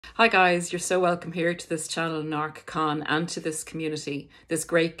Hi guys, you're so welcome here to this channel NarcCon and to this community, this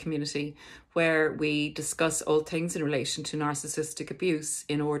great community where we discuss all things in relation to narcissistic abuse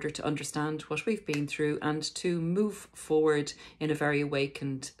in order to understand what we've been through and to move forward in a very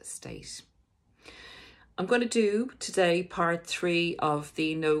awakened state. I'm going to do today part 3 of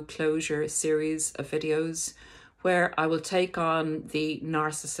the No Closure series of videos where I will take on the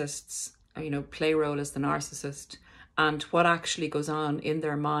narcissist's, play role as the narcissist and what actually goes on in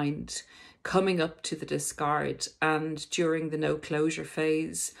their mind coming up to the discard and during the no closure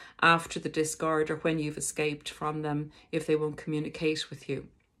phase, after the discard, or when you've escaped from them if they won't communicate with you.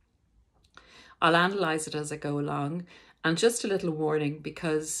 I'll analyse it as I go along, and just a little warning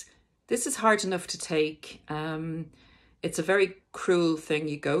because this is hard enough to take. It's a very cruel thing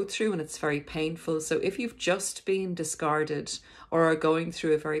you go through and it's very painful. So if you've just been discarded or are going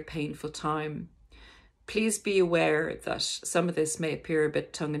through a very painful time, please be aware that some of this may appear a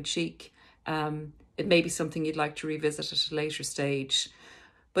bit tongue-in-cheek. It may be something you'd like to revisit at a later stage,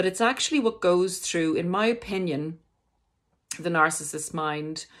 but it's actually what goes through, in my opinion, the narcissist's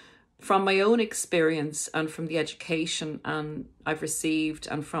mind. From my own experience and from the education I've received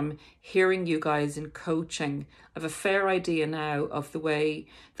and from hearing you guys in coaching, I have a fair idea now of the way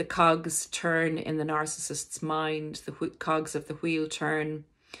the cogs turn in the narcissist's mind, the cogs of the wheel turn.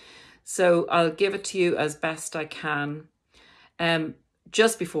 So I'll give it to you as best I can.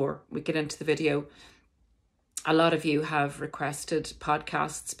 Just before we get into the video, a lot of you have requested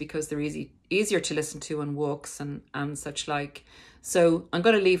podcasts because they're easier to listen to on walks and such like. So I'm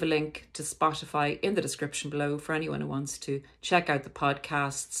going to leave a link to Spotify in the description below for anyone who wants to check out the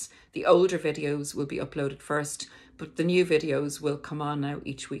podcasts. The older videos will be uploaded first, but the new videos will come on now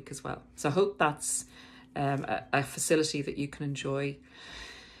each week as well. So I hope that's a facility that you can enjoy.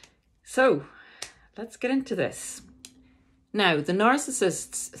 So let's get into this. Now, the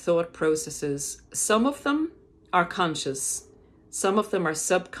narcissist's thought processes, some of them are conscious, some of them are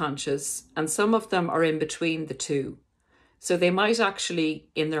subconscious, and some of them are in between the two. So they might actually,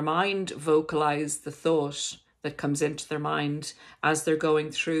 in their mind, vocalize the thought that comes into their mind as they're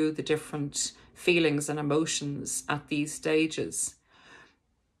going through the different feelings and emotions at these stages.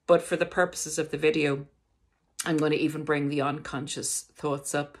 But for the purposes of the video, I'm going to even bring the unconscious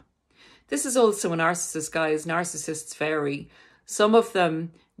thoughts up. This is also a narcissist, guys. Narcissists vary. Some of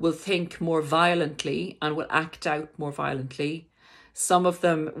them will think more violently and will act out more violently. Some of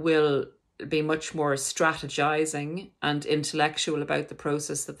them will be much more strategizing and intellectual about the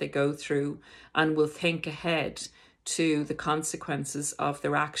process that they go through and will think ahead to the consequences of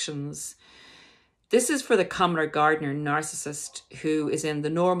their actions. This is for the commoner gardener narcissist who is in the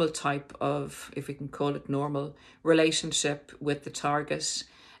normal type of, if we can call it normal, relationship with the target.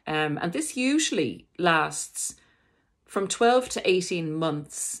 And this usually lasts from 12 to 18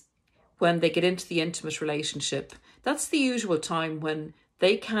 months when they get into the intimate relationship. That's the usual time when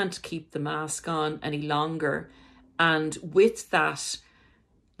they can't keep the mask on any longer. And with that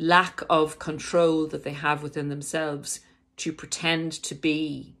lack of control that they have within themselves to pretend to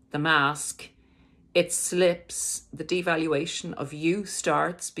be the mask, it slips. The devaluation of you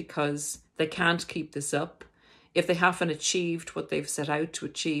starts because they can't keep this up. If they haven't achieved what they've set out to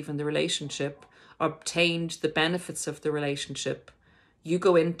achieve in the relationship, obtained the benefits of the relationship, you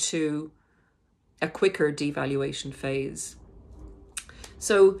go into a quicker devaluation phase.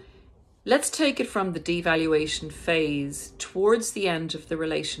 So let's take it from the devaluation phase towards the end of the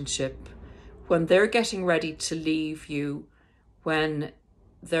relationship, when they're getting ready to leave you, when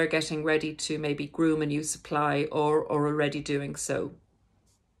they're getting ready to maybe groom a new supply or already doing so.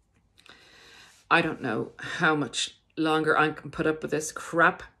 I don't know how much longer I can put up with this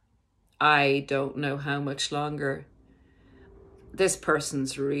crap. I don't know how much longer. This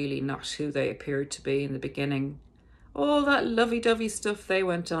person's really not who they appeared to be in the beginning. All that lovey-dovey stuff they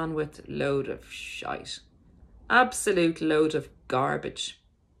went on with, load of shite. Absolute load of garbage.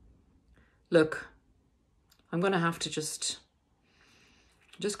 Look, I'm going to have to just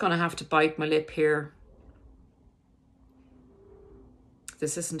going to have to bite my lip here.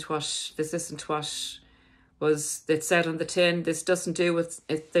 This isn't what was it said on the tin. This doesn't do what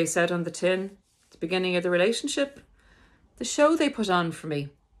they said on the tin at the beginning of the relationship. The show they put on for me.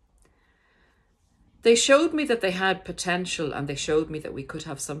 They showed me that they had potential and they showed me that we could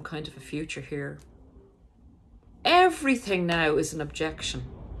have some kind of a future here. Everything now is an objection.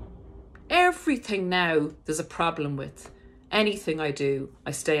 Everything now there's a problem with. Anything I do,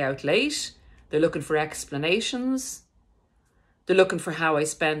 I stay out late. They're looking for explanations. They're looking for how I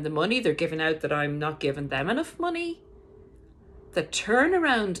spend the money. They're giving out that I'm not giving them enough money. The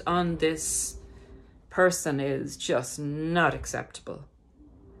turnaround on this person is just not acceptable.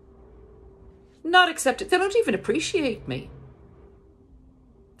 Not accept it. They don't even appreciate me.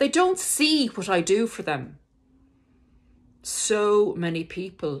 They don't see what I do for them. So many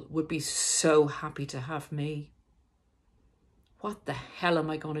people would be so happy to have me. What the hell am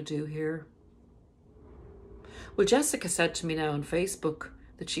I going to do here? Well, Jessica said to me now on Facebook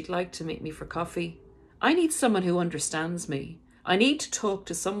that she'd like to meet me for coffee. I need someone who understands me. I need to talk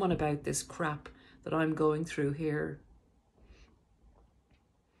to someone about this crap that I'm going through here.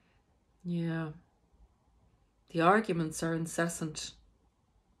 Yeah. The arguments are incessant.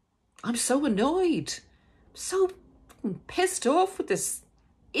 I'm so annoyed. I'm so pissed off with this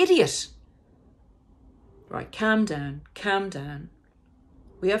idiot. Right, calm down, calm down.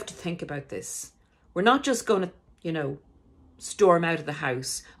 We have to think about this. We're not just going to, you know, storm out of the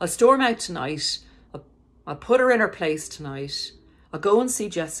house. I'll storm out tonight. I'll put her in her place tonight. I'll go and see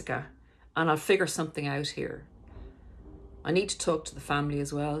Jessica and I'll figure something out here. I need to talk to the family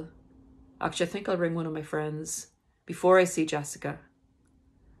as well. Actually, I think I'll ring one of my friends before I see Jessica.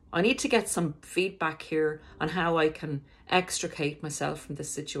 I need to get some feedback here on how I can extricate myself from this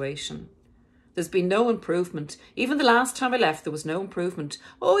situation. There's been no improvement. Even the last time I left, there was no improvement.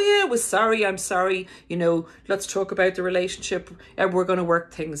 Oh yeah, I'm sorry. You know, let's talk about the relationship. We're going to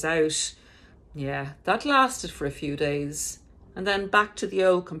work things out. Yeah, that lasted for a few days. And then back to the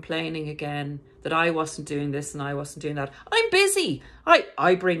old complaining again that I wasn't doing this and I wasn't doing that. I'm busy.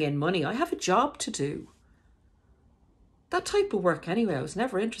 I bring in money. I have a job to do. That type of work anyway. I was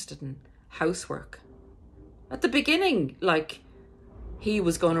never interested in housework. At the beginning, like, he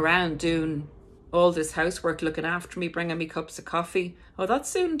was going around doing all this housework, looking after me, bringing me cups of coffee. Oh, that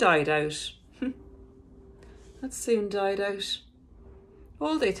soon died out. That soon died out.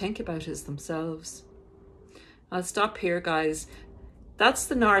 All they think about is themselves. I'll stop here, guys. That's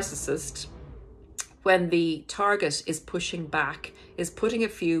the narcissist. When the target is pushing back, is putting a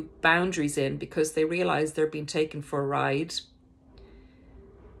few boundaries in because they realize they're being taken for a ride.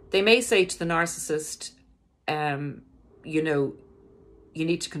 They may say to the narcissist, you know, you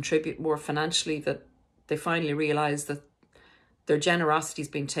need to contribute more financially, that they finally realize that their generosity is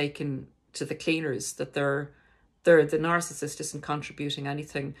being taken to the cleaners, that the narcissist isn't contributing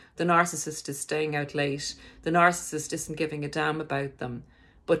anything. The narcissist is staying out late. The narcissist isn't giving a damn about them.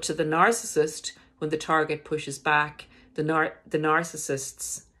 But to the narcissist, when the target pushes back, the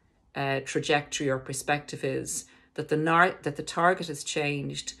narcissist's trajectory or perspective is that the target has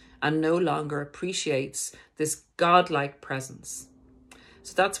changed and no longer appreciates this godlike presence.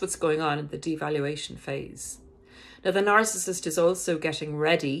 So that's what's going on in the devaluation phase. Now, the narcissist is also getting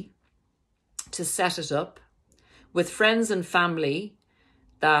ready to set it up with friends and family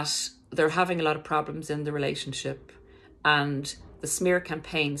that they're having a lot of problems in the relationship, and the smear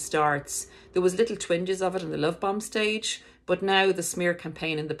campaign starts. There was little twinges of it in the love bomb stage, but now the smear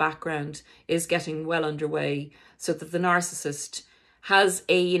campaign in the background is getting well underway, so that the narcissist has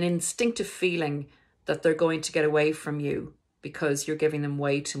an instinctive feeling that they're going to get away from you because you're giving them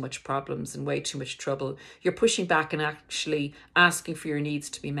way too much problems and way too much trouble. You're pushing back and actually asking for your needs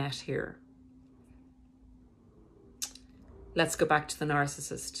to be met here. Let's go back to the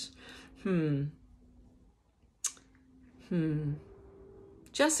narcissist.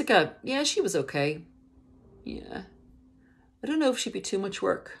 Jessica, yeah, she was okay. Yeah. I don't know if she'd be too much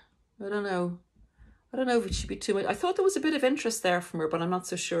work. I don't know if she'd be too much. I thought there was a bit of interest there from her, but I'm not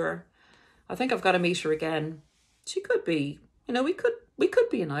so sure. I think I've got to meet her again. She could be, you know, we could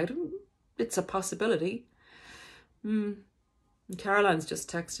be an item. It's a possibility. And Caroline's just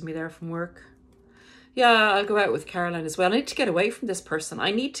texted me there from work. Yeah, I'll go out with Caroline as well. I need to get away from this person.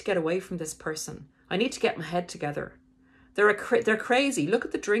 I need to get my head together. They're crazy. Look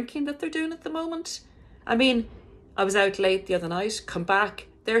at the drinking that they're doing at the moment. I mean, I was out late the other night, come back.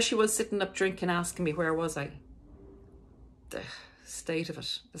 There she was sitting up drinking, asking me where was I. The state of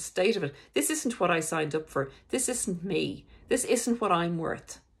it. This isn't what I signed up for. This isn't me. This isn't what I'm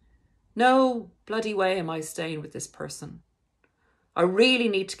worth. No bloody way am I staying with this person. I really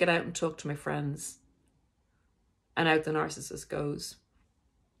need to get out and talk to my friends. And out the narcissist goes.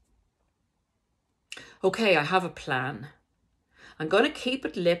 Okay, I have a plan. I'm going to keep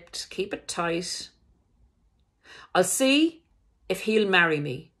it lipped, keep it tight. I'll see if he'll marry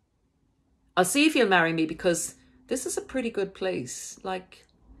me. Because this is a pretty good place. Like,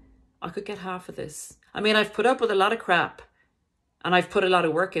 I could get half of this. I mean, I've put up with a lot of crap and I've put a lot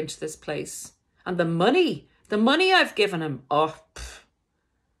of work into this place. And the money I've given him, No,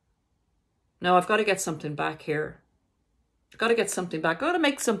 I've got to get something back here. I've got to get something back. I've got to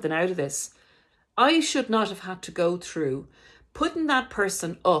make something out of this. I should not have had to go through putting that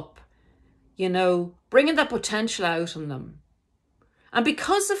person up, you know, bringing that potential out in them. And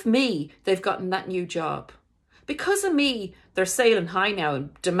because of me, they've gotten that new job. Because of me, they're sailing high now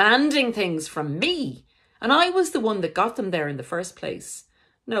and demanding things from me. And I was the one that got them there in the first place.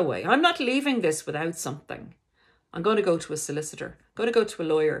 No way. I'm not leaving this without something. I'm going to go to a solicitor. I'm going to go to a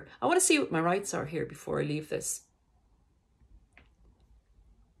lawyer. I want to see what my rights are here before I leave this.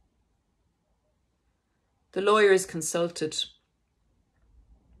 The lawyer is consulted.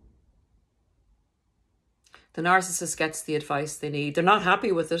 The narcissist gets the advice they need. They're not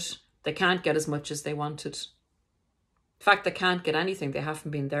happy with it. They can't get as much as they wanted. In fact, they can't get anything. They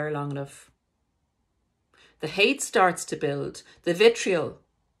haven't been there long enough. The hate starts to build. The vitriol.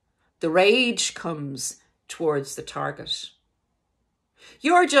 The rage comes towards the target.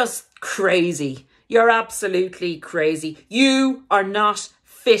 You're just crazy. You're absolutely crazy. You are not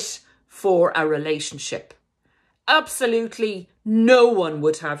fit for a relationship. Absolutely no one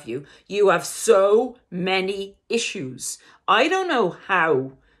would have you. You have so many issues. I don't know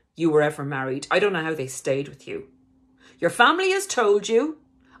how you were ever married. I don't know how they stayed with you. Your family has told you.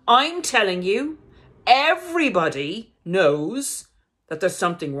 I'm telling you. Everybody knows that there's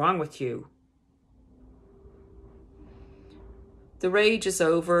something wrong with you. The rage is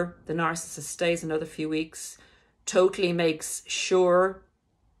over. The narcissist stays another few weeks. Totally makes sure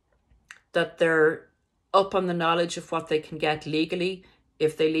that they're up on the knowledge of what they can get legally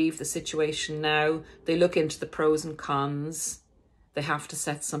if they leave the situation now. They look into the pros and cons. They have to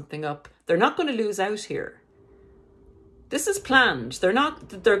set something up. They're not going to lose out here. This is planned.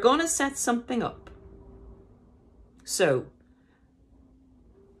 They're going to set something up. So,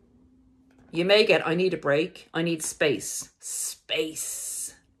 you may get, I need a break. I need space.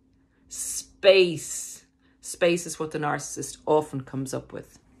 Space. Space. Space is what the narcissist often comes up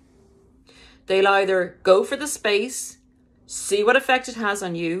with. They'll either go for the space, see what effect it has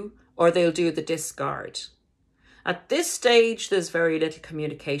on you, or they'll do the discard. At this stage, there's very little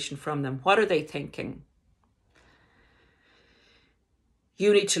communication from them. What are they thinking?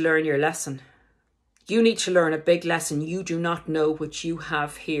 You need to learn your lesson. You need to learn a big lesson you do not know what you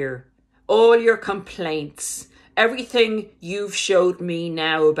have here. All your complaints, everything you've showed me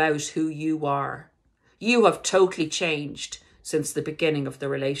now about who you are. You have totally changed since the beginning of the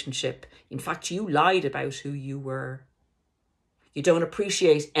relationship. In fact, you lied about who you were. You don't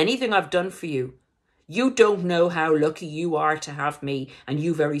appreciate anything I've done for you. You don't know how lucky you are to have me, and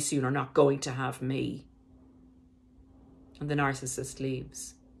you very soon are not going to have me. And the narcissist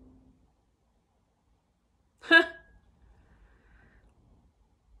leaves. Huh.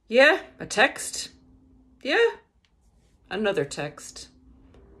 Yeah, a text. Yeah, another text.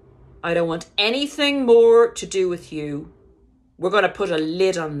 I don't want anything more to do with you. We're going to put a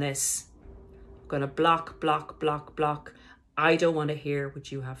lid on this. I'm going to block, block, block, block. I don't want to hear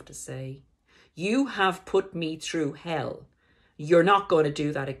what you have to say. You have put me through hell. You're not going to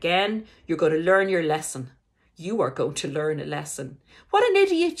do that again. You're going to learn your lesson. You are going to learn a lesson. What an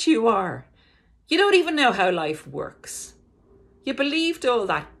idiot you are. You don't even know how life works. You believed all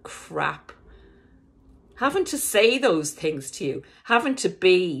that crap. Having to say those things to you. Having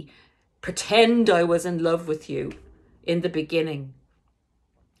to pretend I was in love with you in the beginning.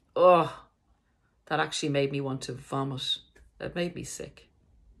 Oh, that actually made me want to vomit. That made me sick.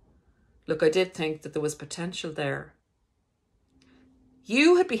 Look, I did think that there was potential there.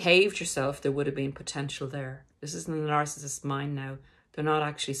 You had behaved yourself, there would have been potential there. This isn't the narcissist's mind now. They're not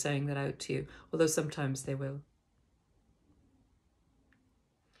actually saying that out to you, although sometimes they will.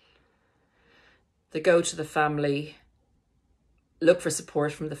 They go to the family, look for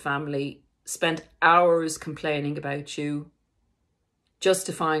support from the family, spend hours complaining about you,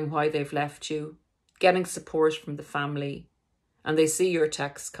 justifying why they've left you, getting support from the family, and they see your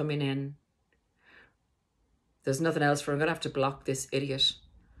texts coming in. There's nothing else for. I'm going to have to block this idiot.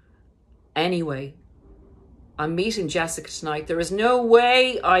 Anyway, I'm meeting Jessica tonight. There is no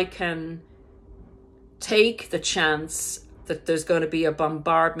way I can take the chance that there's going to be a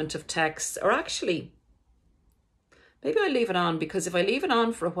bombardment of texts. Or actually, maybe I leave it on, because if I leave it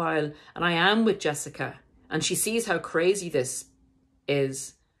on for a while and I am with Jessica and she sees how crazy this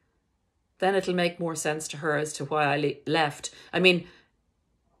is, then it'll make more sense to her as to why I left. I mean,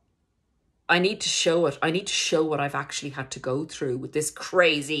 I need to show it. I need to show what I've actually had to go through with this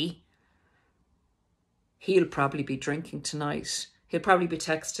crazy. He'll probably be drinking tonight. He'll probably be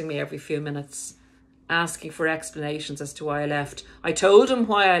texting me every few minutes, asking for explanations as to why I left. I told him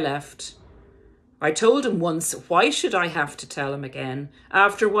why I left. I told him once. Why should I have to tell him again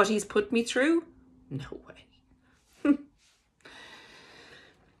after what he's put me through? No way.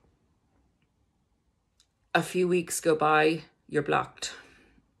 A few weeks go by, you're blocked.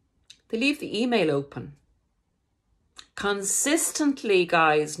 They leave the email open. Consistently,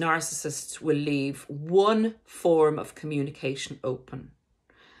 guys, narcissists will leave one form of communication open.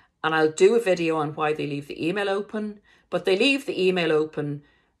 And I'll do a video on why they leave the email open, but they leave the email open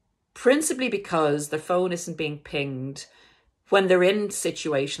principally because their phone isn't being pinged when they're in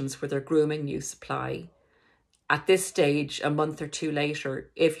situations where they're grooming new supply. At this stage, a month or two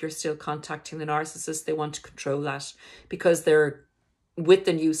later, if you're still contacting the narcissist, they want to control that because they're with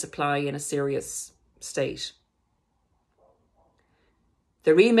the new supply in a serious state.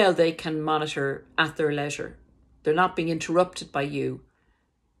 Their email they can monitor at their leisure. They're not being interrupted by you.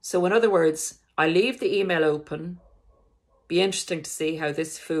 So in other words, I leave the email open. Be interesting to see how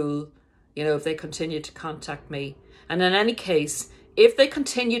this fool, if they continue to contact me. And in any case, if they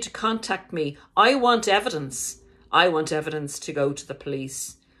continue to contact me, I want evidence. I want evidence to go to the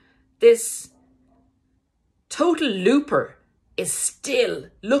police. This total looper is still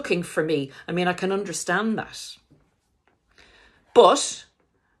looking for me. I mean, I can understand that. But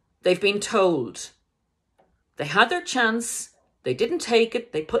they've been told. They had their chance. They didn't take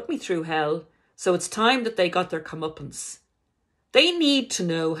it. They put me through hell. So it's time that they got their comeuppance. They need to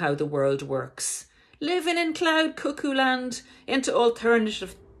know how the world works. Living in cloud cuckoo land, into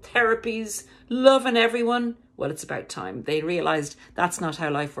alternative therapies, loving everyone. Well, it's about time. They realised that's not how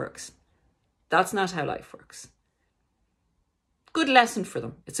life works. That's not how life works. Good lesson for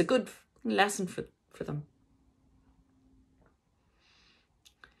them. It's a good lesson for them.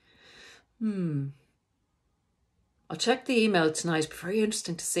 I'll check the email tonight. It'll be very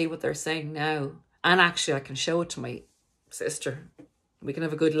interesting to see what they're saying now. And actually, I can show it to my sister. We can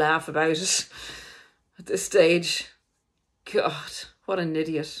have a good laugh about it at this stage. God, what an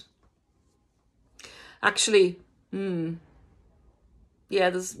idiot. Actually, I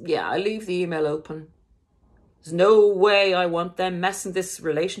leave the email open. There's no way I want them messing this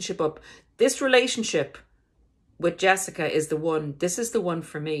relationship up. This relationship with Jessica is the one. This is the one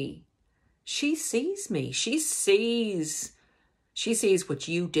for me. She sees me. She sees what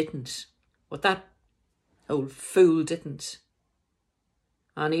you didn't. What that old fool didn't.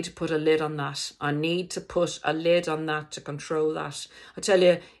 I need to put a lid on that. I need to put a lid on that to control that. I tell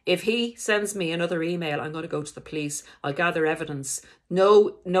you, if he sends me another email, I'm going to go to the police. I'll gather evidence.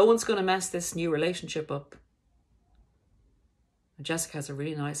 No one's going to mess this new relationship up. And Jessica has a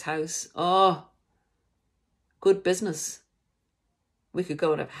really nice house. Oh, good business. We could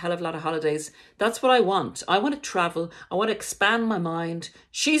go on a hell of a lot of holidays. That's what I want. I want to travel. I want to expand my mind.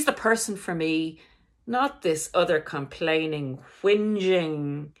 She's the person for me. Not this other complaining,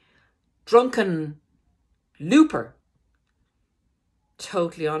 whinging, drunken looper.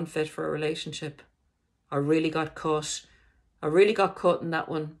 Totally unfit for a relationship. I really got caught. I really got caught in that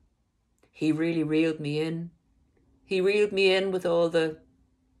one. He really reeled me in. He reeled me in with all the,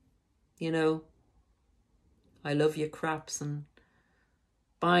 I love you craps and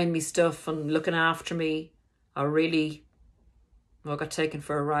buying me stuff and looking after me. I got taken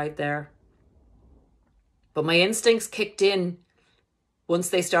for a ride there. But my instincts kicked in once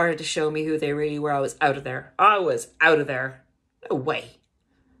they started to show me who they really were. I was out of there. No way.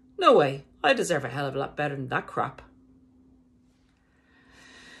 No way. I deserve a hell of a lot better than that crap.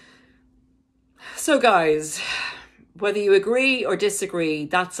 So guys, whether you agree or disagree,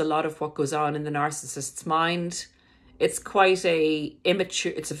 that's a lot of what goes on in the narcissist's mind. It's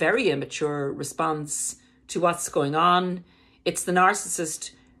it's a very immature response to what's going on. It's the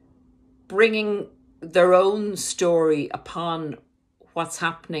narcissist bringing their own story upon what's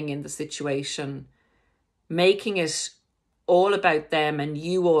happening in the situation, making it all about them and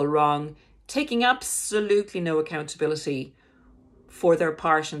you all wrong, taking absolutely no accountability for their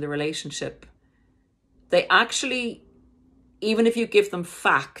part in the relationship. They actually, even if you give them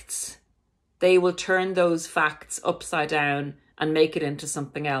facts, they will turn those facts upside down and make it into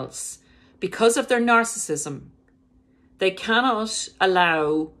something else. Because of their narcissism, they cannot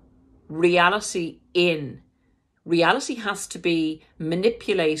allow reality in. Reality has to be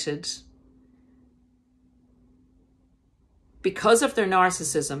manipulated because of their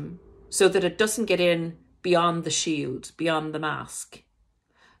narcissism so that it doesn't get in beyond the shield, beyond the mask.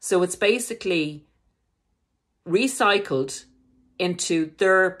 So it's basically recycled into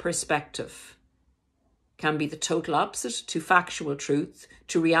their perspective. Can be the total opposite to factual truth,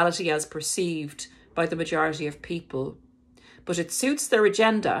 to reality as perceived by the majority of people. But it suits their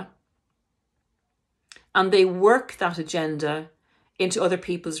agenda, and they work that agenda into other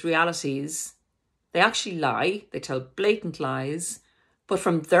people's realities. They actually lie. They tell blatant lies. But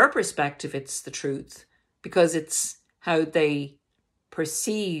from their perspective, it's the truth because it's how they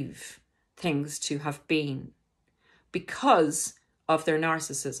perceive things to have been because of their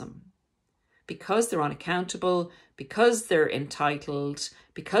narcissism. Because they're unaccountable, because they're entitled,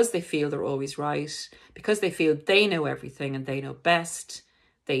 because they feel they're always right, because they feel they know everything and they know best,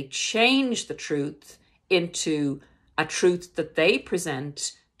 they change the truth into a truth that they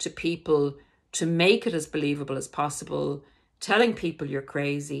present to people to make it as believable as possible, telling people you're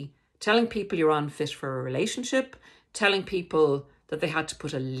crazy, telling people you're unfit for a relationship, telling people that they had to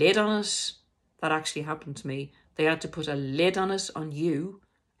put a lid on it. That actually happened to me. They had to put a lid on it, on you,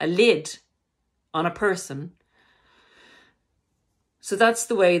 a lid on a person. So that's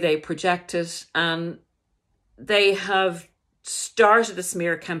the way they project it. And they have started a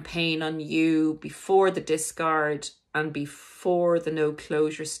smear campaign on you before the discard and before the no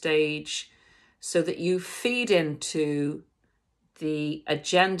closure stage, so that you feed into the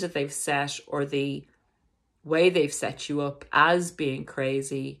agenda they've set or the way they've set you up as being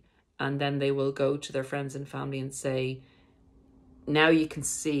crazy. And then they will go to their friends and family and say, now you can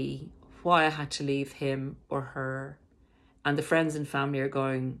see why I had to leave him or her. And the friends and family are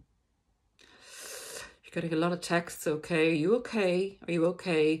going, you're getting a lot of texts, okay? Are you okay? Are you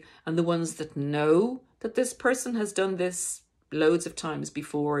okay? And the ones that know that this person has done this loads of times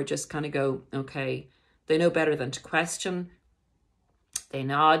before just kind of go, okay. They know better than to question. They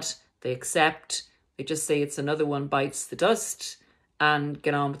nod, they accept, they just say it's another one bites the dust and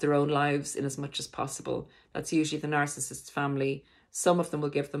get on with their own lives in as much as possible. That's usually the narcissist's family. Some of them will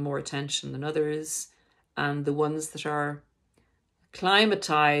give them more attention than others. And the ones that are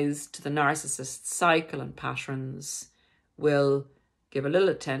acclimatized to the narcissist's cycle and patterns will give a little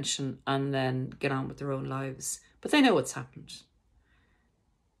attention and then get on with their own lives. But they know what's happened.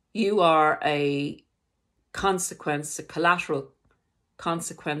 You are a consequence, a collateral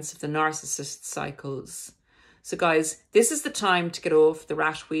consequence of the narcissist cycles. So guys, this is the time to get off the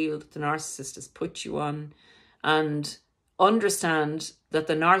rat wheel that the narcissist has put you on and understand that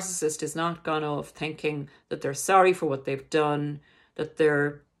the narcissist is not gone off thinking that they're sorry for what they've done, that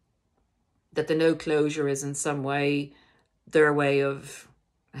the no closure is in some way their way of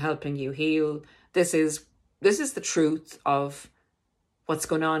helping you heal. This is the truth of what's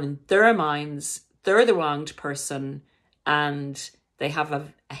going on in their minds. They're the wronged person and they have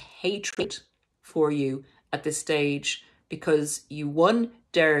a hatred for you at this stage because you, one,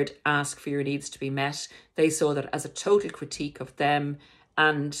 dared ask for your needs to be met. They saw that as a total critique of them.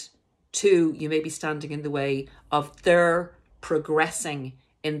 And two, you may be standing in the way of their progressing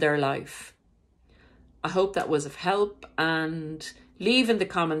in their life. I hope that was of help, and leave in the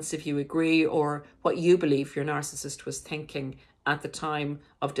comments if you agree or what you believe your narcissist was thinking at the time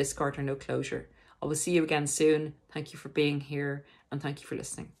of discard or no closure. I will see you again soon. Thank you for being here and thank you for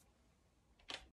listening.